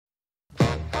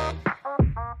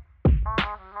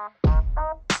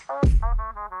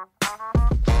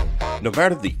No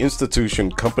matter the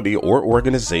institution, company, or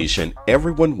organization,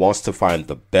 everyone wants to find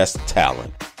the best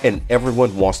talent, and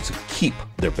everyone wants to keep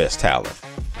their best talent.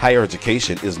 Higher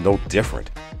education is no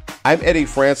different. I'm Eddie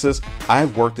Francis.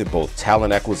 I've worked in both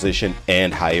talent acquisition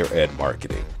and higher ed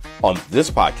marketing. On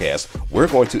this podcast, we're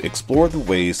going to explore the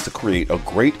ways to create a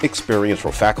great experience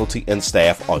for faculty and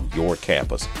staff on your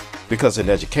campus. Because in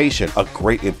education, a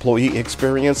great employee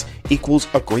experience equals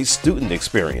a great student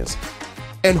experience.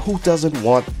 And who doesn't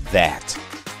want that?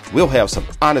 We'll have some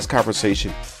honest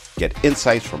conversation, get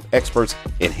insights from experts,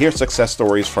 and hear success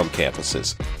stories from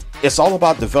campuses. It's all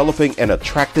about developing an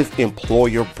attractive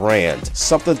employer brand,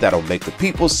 something that'll make the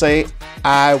people say,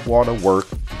 I want to work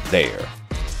there.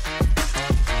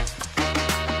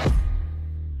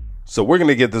 So we're going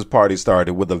to get this party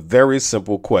started with a very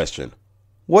simple question.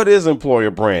 What is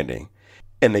employer branding?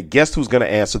 And the guest who's going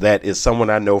to answer that is someone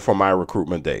I know from my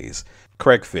recruitment days.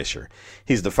 Craig Fisher.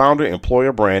 He's the founder,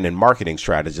 employer brand, and marketing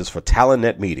strategist for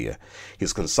TalentNet Media.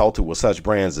 He's consulted with such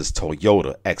brands as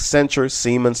Toyota, Accenture,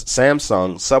 Siemens,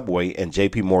 Samsung, Subway, and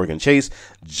JP Morgan Chase,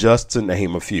 just to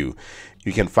name a few.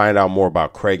 You can find out more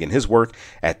about Craig and his work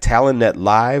at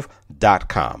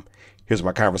talentnetlive.com. Here's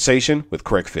my conversation with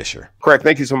Craig Fisher. Craig,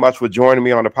 thank you so much for joining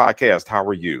me on the podcast. How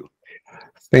are you?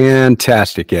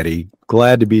 Fantastic, Eddie.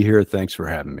 Glad to be here. Thanks for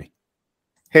having me.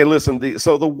 Hey, listen,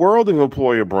 the world of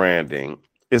employer branding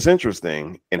is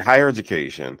interesting in higher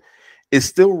education. It's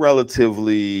still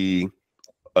relatively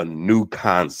a new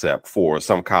concept for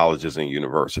some colleges and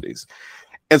universities.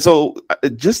 And so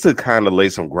just to kind of lay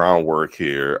some groundwork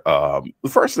here, the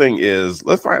first thing is,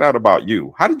 let's find out about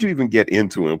you. How did you even get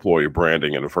into employer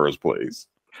branding in the first place?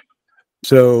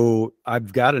 So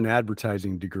I've got an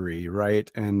advertising degree,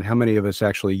 right? And how many of us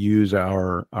actually use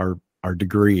our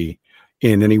degree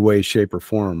in any way, shape, or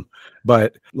form?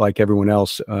 But like everyone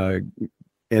else,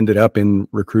 ended up in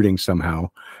recruiting somehow.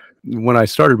 When I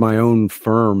started my own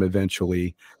firm,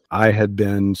 eventually, I had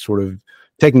been sort of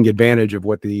taking advantage of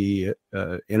what the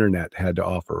internet had to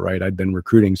offer, right? I'd been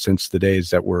recruiting since the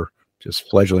days that were just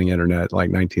fledgling internet, like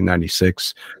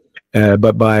 1996.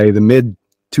 But by the mid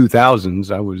 2000s,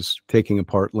 I was taking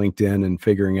apart LinkedIn and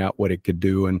figuring out what it could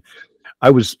do. And I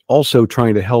was also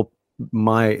trying to help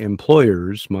my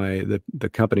employers, the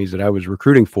companies that I was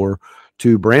recruiting for,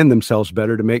 to brand themselves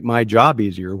better to make my job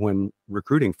easier when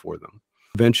recruiting for them.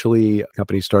 Eventually,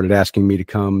 companies started asking me to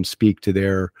come speak to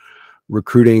their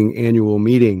recruiting annual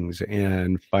meetings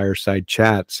and fireside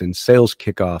chats and sales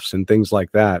kickoffs and things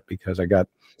like that, because I got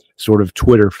sort of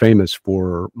Twitter famous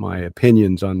for my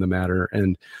opinions on the matter.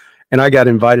 And I got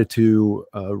invited to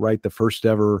write the first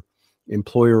ever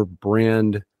employer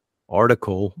brand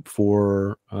article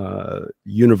for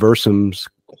Universum's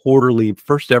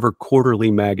first ever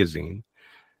quarterly magazine.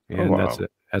 And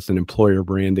that's an employer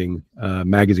branding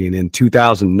magazine in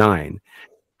 2009.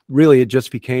 Really, it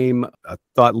just became a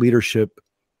thought leadership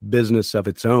business of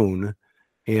its own.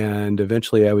 And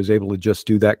eventually I was able to just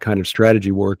do that kind of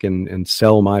strategy work and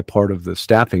sell my part of the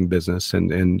staffing business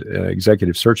and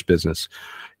executive search business.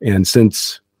 And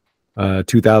since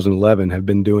 2011 have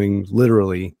been doing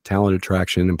literally talent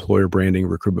attraction, employer branding,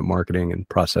 recruitment marketing, and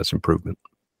process improvement.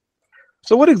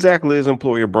 So what exactly is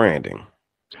employer branding?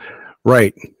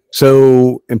 Right.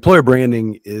 So employer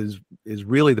branding is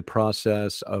really the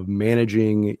process of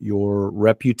managing your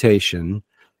reputation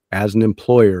as an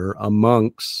employer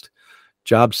amongst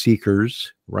job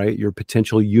seekers, right? Your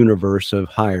potential universe of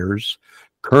hires,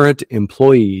 current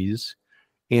employees,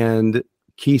 and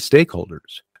key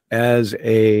stakeholders. As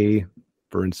a,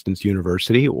 for instance,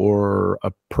 university or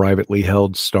a privately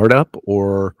held startup,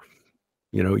 or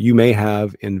you may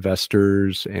have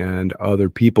investors and other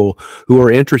people who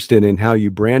are interested in how you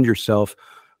brand yourself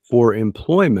for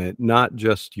employment, not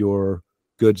just your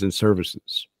goods and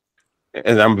services.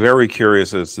 And I'm very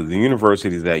curious as to the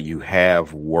universities that you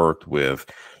have worked with.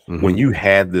 Mm-hmm. When you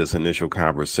had this initial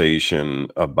conversation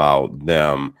about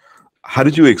them, how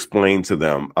did you explain to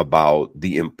them about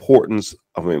the importance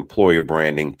of employer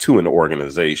branding to an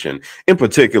organization, in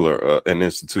particular, an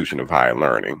institution of higher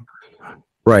learning?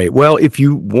 Right. Well, if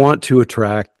you want to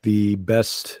attract the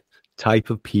best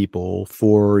type of people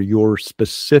for your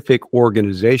specific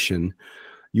organization,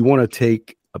 you want to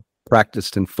take a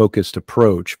practiced and focused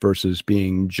approach versus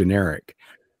being generic,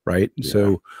 right? Yeah.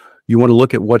 So you want to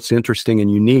look at what's interesting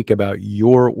and unique about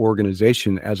your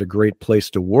organization as a great place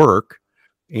to work.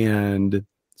 And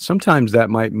sometimes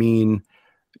that might mean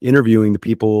interviewing the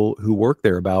people who work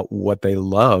there about what they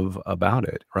love about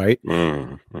it, right?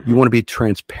 Mm-hmm. You want to be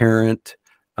transparent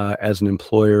as an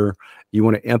employer. You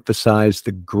want to emphasize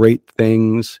the great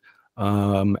things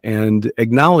and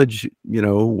acknowledge,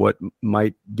 what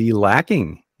might be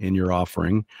lacking in your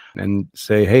offering and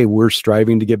say, hey, we're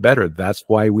striving to get better. That's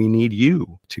why we need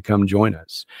you to come join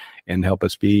us and help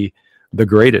us be the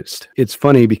greatest. It's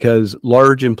funny because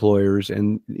large employers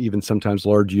and even sometimes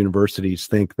large universities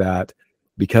think that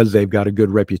because they've got a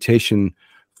good reputation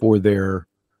for their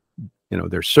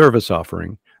service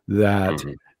offering, that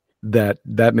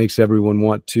that makes everyone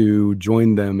want to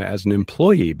join them as an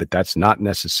employee, but that's not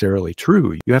necessarily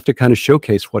true. You have to kind of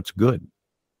showcase what's good.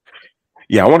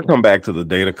 Yeah, I want to come back to the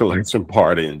data collection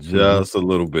part in just a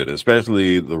little bit,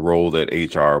 especially the role that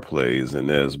HR plays in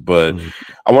this. But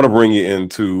I want to bring you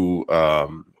into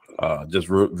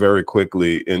very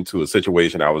quickly into a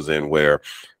situation I was in where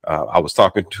I was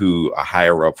talking to a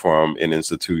higher up from an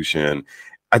institution.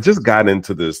 I just got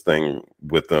into this thing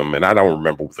with them, and I don't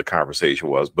remember what the conversation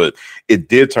was, but it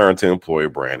did turn to employer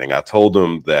branding. I told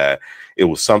them that it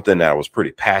was something that I was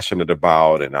pretty passionate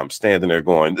about, and I'm standing there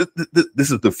going,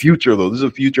 this is the future, though. This is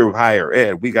the future of higher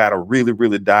ed. We got to really,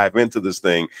 really dive into this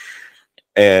thing.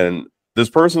 And this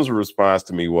person's response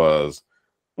to me was,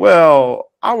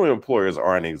 well, our employers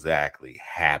aren't exactly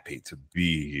happy to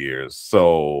be here,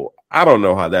 so I don't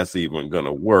know how that's even going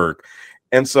to work.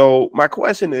 And so my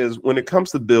question is, when it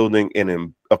comes to building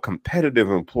a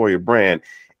competitive employer brand,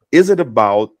 is it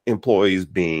about employees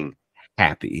being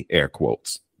happy, air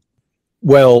quotes?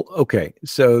 Well, okay.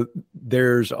 So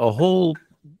there's a whole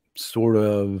sort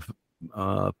of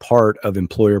part of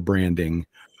employer branding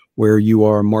where you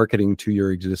are marketing to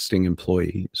your existing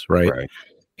employees, right?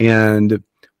 And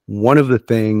one of the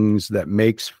things that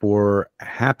makes for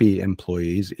happy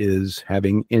employees is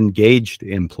having engaged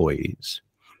employees.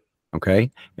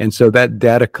 Okay. And so that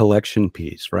data collection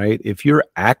piece, right? If you're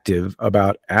active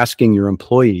about asking your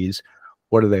employees,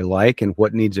 what do they like and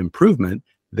what needs improvement,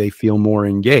 they feel more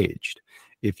engaged.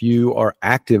 If you are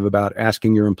active about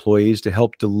asking your employees to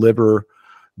help deliver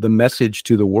the message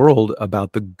to the world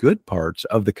about the good parts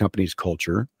of the company's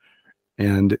culture,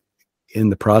 and in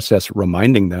the process,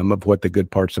 reminding them of what the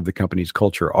good parts of the company's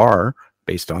culture are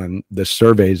based on the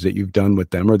surveys that you've done with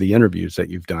them or the interviews that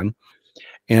you've done,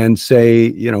 and say,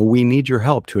 we need your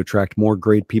help to attract more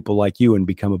great people like you and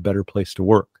become a better place to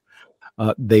work.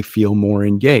 They feel more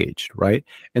engaged, right?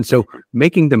 And so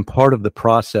making them part of the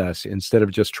process instead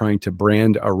of just trying to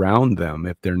brand around them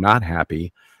if they're not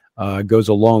happy goes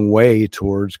a long way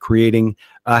towards creating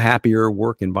a happier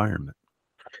work environment.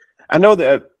 I know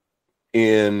that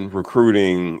in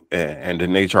recruiting and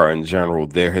in HR in general,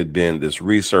 there had been this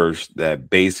research that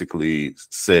basically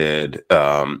said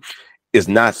it's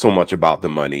not so much about the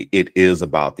money, it is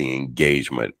about the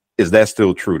engagement. Is that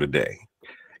still true today?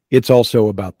 It's also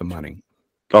about the money.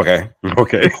 Okay.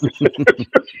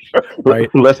 Right.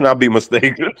 Let's not be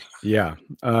mistaken. Yeah.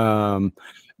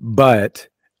 But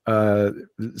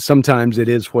sometimes it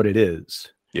is what it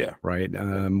is. Yeah. Right.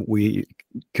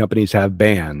 Companies have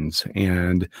bands,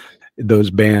 and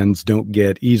those bands don't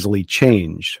get easily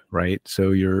changed. Right.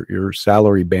 So your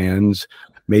salary bands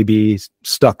may be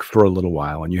stuck for a little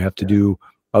while, and you have to do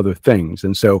other things.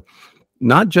 And so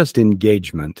not just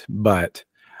engagement, but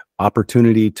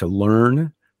opportunity to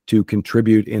learn, to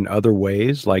contribute in other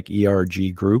ways like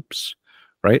ERG groups,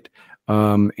 right?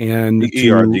 And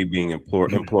the ERG being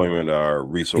employment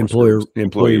resource groups.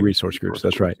 Employee resource groups.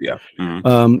 That's right. Yeah.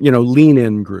 Lean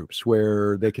in groups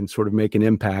where they can sort of make an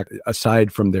impact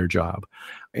aside from their job.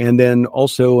 And then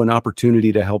also an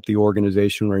opportunity to help the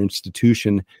organization or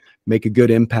institution make a good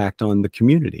impact on the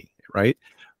community, right?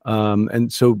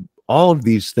 And so all of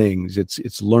these things,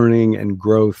 it's learning and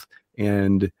growth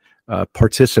and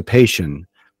participation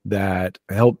that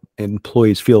help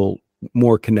employees feel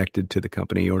more connected to the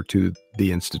company or to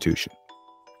the institution.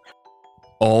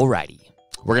 Alrighty,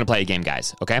 we're gonna play a game,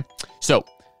 guys. Okay, so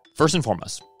first and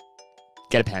foremost,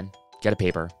 get a pen, get a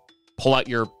paper, pull out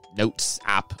your notes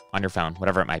app on your phone,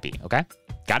 whatever it might be. Okay,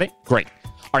 got it? Great.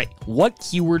 All right, what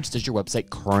keywords does your website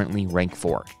currently rank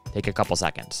for? Take a couple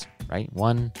seconds, right?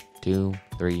 1, 2,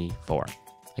 3, 4.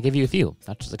 I gave you a few,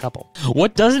 not just a couple.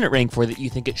 What doesn't it rank for that you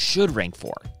think it should rank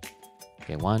for?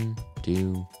 Okay, 1,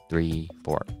 2, 3,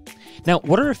 4. Now,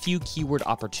 what are a few keyword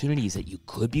opportunities that you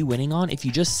could be winning on if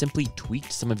you just simply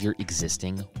tweaked some of your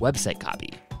existing website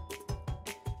copy?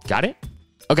 Got it?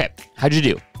 Okay, how'd you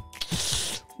do?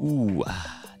 Ooh,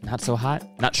 not so hot?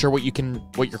 Not sure what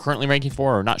you're currently ranking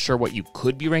for, or not sure what you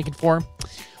could be ranking for?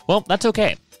 Well, that's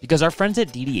okay, because our friends at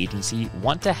DD Agency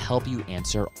want to help you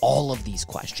answer all of these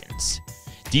questions.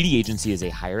 DD Agency is a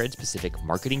higher ed specific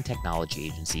marketing technology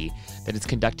agency that has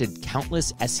conducted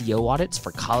countless SEO audits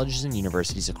for colleges and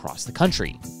universities across the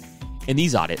country. In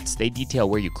these audits, they detail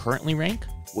where you currently rank,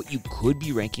 what you could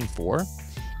be ranking for,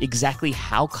 exactly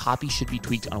how copy should be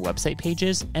tweaked on website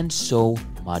pages, and so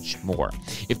much more.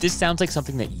 If this sounds like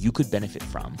something that you could benefit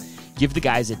from, give the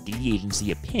guys at DD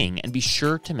Agency a ping and be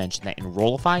sure to mention that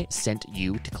Enrollify sent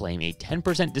you to claim a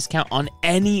 10% discount on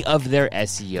any of their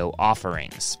SEO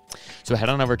offerings. So head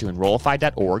on over to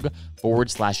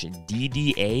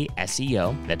enrollify.org/DDA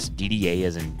SEO. That's DDA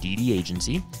as in DD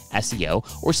Agency,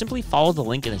 SEO, or simply follow the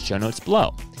link in the show notes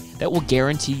below. That will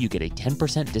guarantee you get a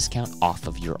 10% discount off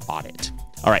of your audit.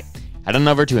 All right, head on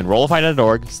over to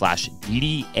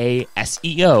enrollify.org/DDA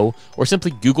SEO, or simply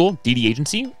Google DD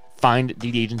Agency, find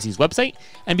DD Agency's website,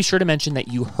 and be sure to mention that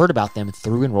you heard about them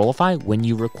through Enrollify when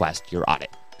you request your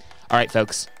audit. All right,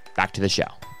 folks, back to the show.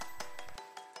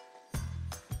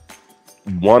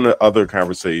 One other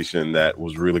conversation that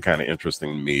was really kind of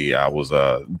interesting to me, I was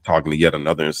talking to yet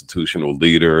another institutional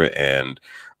leader, and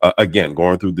again,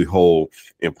 going through the whole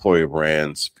employer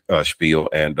brand spiel,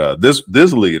 and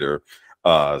this leader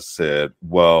said,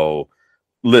 well,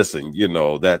 listen,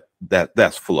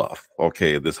 that's fluff.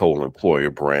 Okay, this whole employer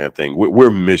brand thing.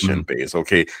 We're mission based.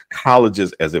 Okay,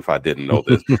 colleges, as if I didn't know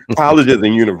this, colleges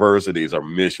and universities are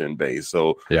mission based.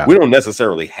 So we don't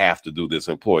necessarily have to do this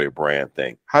employer brand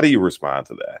thing. How do you respond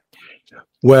to that?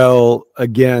 Well,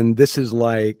 again, this is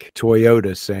like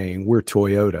Toyota saying we're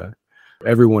Toyota.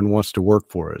 Everyone wants to work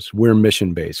for us. We're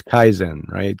mission based. Kaizen,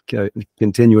 right?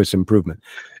 Continuous improvement.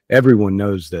 Everyone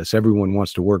knows this. Everyone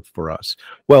wants to work for us.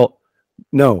 Well,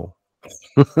 no,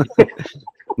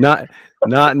 not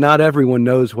everyone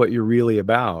knows what you're really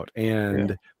about.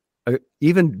 And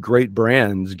even great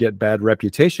brands get bad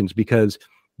reputations because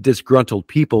disgruntled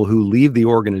people who leave the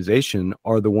organization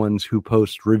are the ones who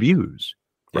post reviews,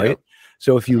 right?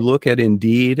 So if you look at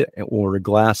Indeed or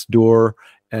Glassdoor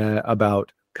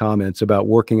about comments about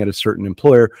working at a certain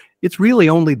employer, it's really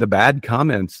only the bad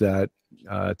comments that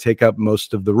take up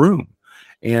most of the room.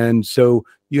 And so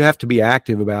you have to be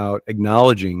active about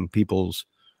acknowledging people's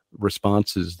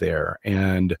responses there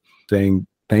and saying,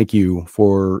 thank you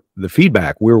for the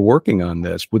feedback. We're working on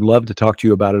this. Would love to talk to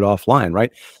you about it offline,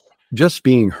 right? Just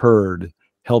being heard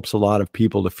helps a lot of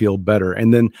people to feel better.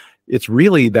 And then it's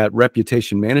really that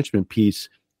reputation management piece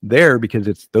there, because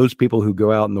it's those people who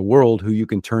go out in the world who you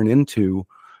can turn into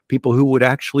people who would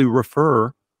actually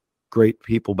refer great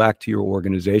people back to your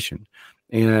organization.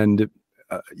 And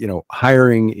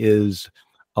hiring is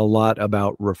a lot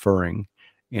about referring.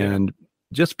 And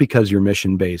just because you're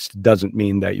mission based doesn't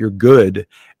mean that you're good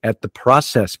at the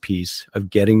process piece of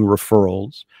getting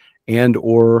referrals and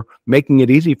or making it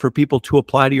easy for people to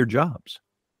apply to your jobs.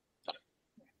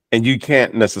 And you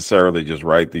can't necessarily just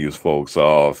write these folks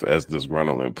off as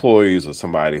disgruntled employees or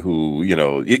somebody who,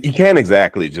 you can't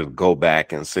exactly just go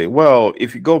back and say, well,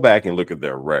 if you go back and look at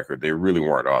their record, they really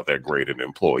weren't all that great an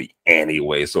employee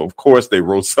anyway. So, of course, they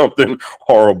wrote something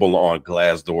horrible on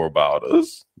Glassdoor about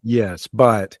us. Yes,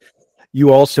 but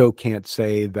you also can't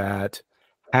say that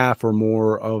half or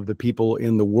more of the people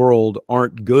in the world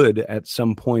aren't good at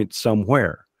some point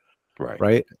somewhere.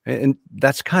 Right. And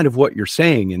that's kind of what you're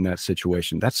saying in that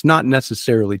situation. That's not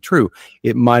necessarily true.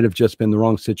 It might have just been the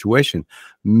wrong situation.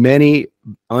 Many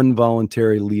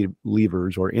involuntary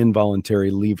leavers or involuntary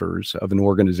leavers of an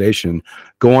organization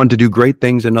go on to do great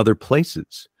things in other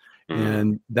places.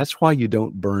 And that's why you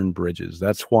don't burn bridges.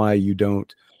 That's why you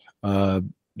don't,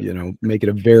 make it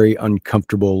a very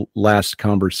uncomfortable last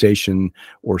conversation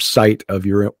or site of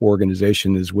your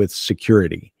organization is with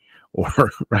security.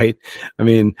 Or right. I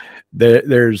mean,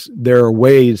 there are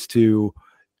ways to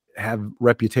have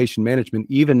reputation management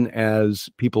even as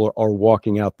people are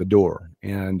walking out the door.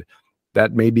 And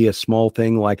that may be a small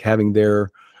thing like having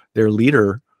their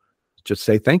leader just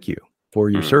say thank you for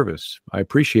your service. I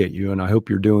appreciate you and I hope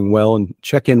you're doing well, and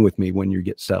check in with me when you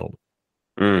get settled.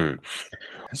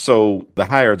 So the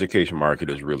higher education market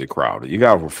is really crowded. You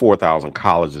got over 4,000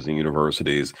 colleges and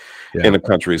universities in the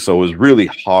country. So it's really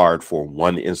hard for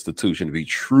one institution to be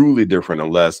truly different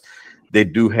unless they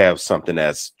do have something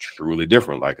that's truly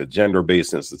different, like a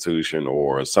gender-based institution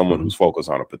or someone who's focused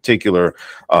on a particular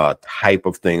type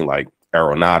of thing like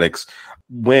aeronautics.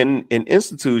 When an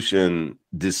institution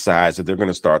decides that they're going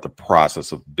to start the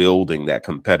process of building that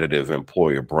competitive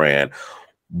employer brand,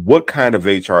 what kind of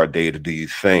HR data do you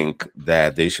think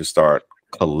that they should start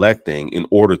collecting in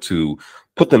order to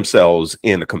put themselves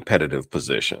in a competitive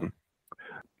position?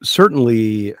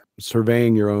 Certainly,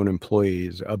 surveying your own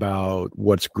employees about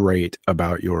what's great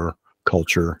about your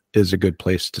culture is a good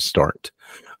place to start.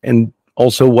 And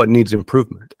also what needs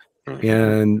improvement.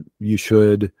 And you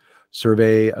should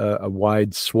survey a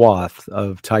wide swath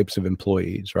of types of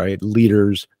employees, right?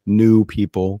 Leaders, new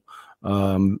people,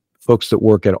 folks that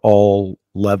work at all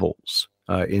levels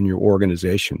in your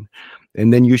organization.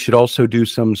 And then you should also do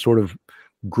some sort of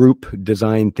group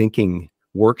design thinking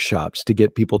workshops to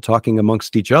get people talking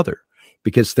amongst each other,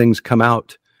 because things come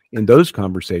out in those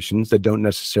conversations that don't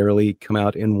necessarily come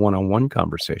out in one-on-one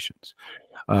conversations.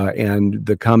 And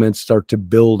the comments start to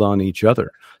build on each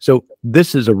other. So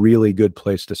this is a really good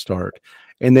place to start.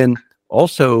 And then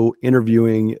also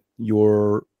interviewing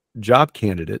your job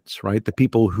candidates, right? The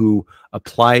people who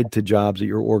applied to jobs at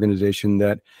your organization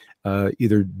that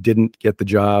either didn't get the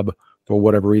job for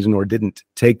whatever reason or didn't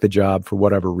take the job for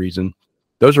whatever reason.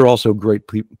 Those are also great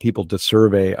people to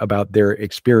survey about their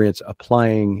experience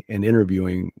applying and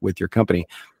interviewing with your company.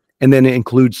 And then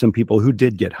include some people who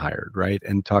did get hired, right?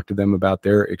 And talk to them about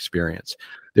their experience.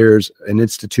 There's an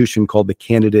institution called the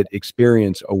Candidate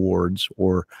Experience Awards,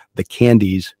 or the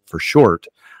Candies for short,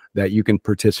 that you can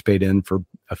participate in for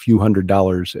a few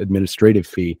 $100 administrative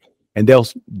fee. And they'll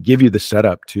give you the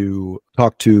setup to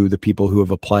talk to the people who have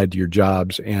applied to your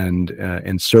jobs and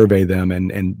survey them.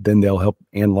 And then they'll help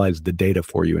analyze the data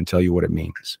for you and tell you what it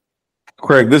means.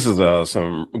 Craig, this is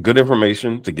some good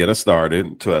information to get us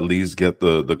started, to at least get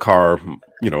the car,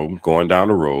 going down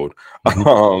the road.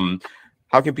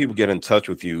 How can people get in touch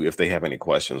with you if they have any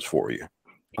questions for you?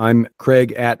 I'm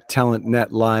Craig at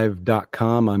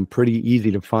talentnetlive.com. I'm pretty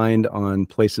easy to find on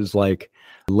places like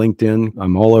LinkedIn.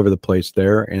 I'm all over the place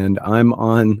there. And I'm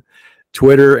on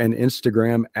Twitter and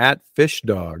Instagram at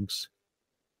FishDogs.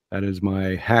 That is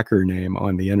my hacker name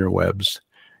on the interwebs.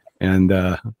 And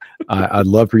I'd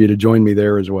love for you to join me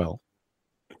there as well.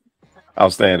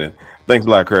 Outstanding. Thanks a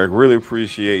lot, Craig. Really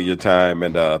appreciate your time.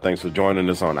 And thanks for joining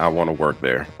us on I Want to Work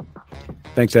There.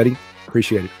 Thanks, Eddie.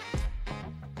 Appreciate it.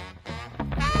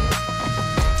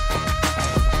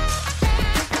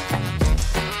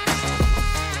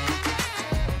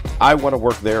 I Want to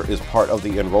Work There is part of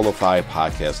the Enrollify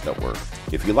podcast network.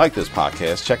 If you like this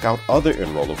podcast, check out other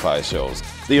Enrollify shows.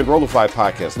 The Enrollify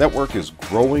podcast network is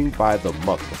growing by the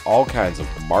month with all kinds of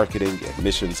marketing,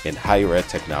 admissions, and higher ed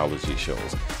technology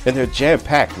shows. And they're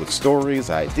jam-packed with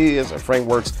stories, ideas, and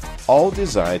frameworks, all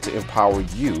designed to empower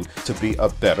you to be a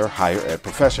better higher ed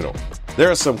professional. There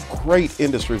are some great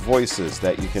industry voices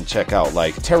that you can check out,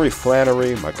 like Terry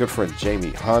Flannery, my good friend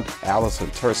Jaime Hunt, Allison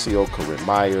Turcio, Corinne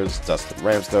Myers, Dustin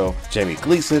Ramsdell, Jaime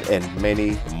Gleason, and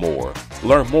many more.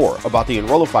 Learn more about the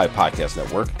Enrollify Podcast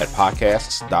Network at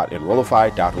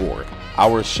podcasts.enrollify.org.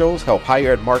 Our shows help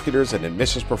higher ed marketers and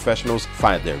admissions professionals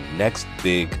find their next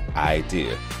big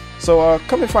idea. So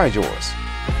come and find yours.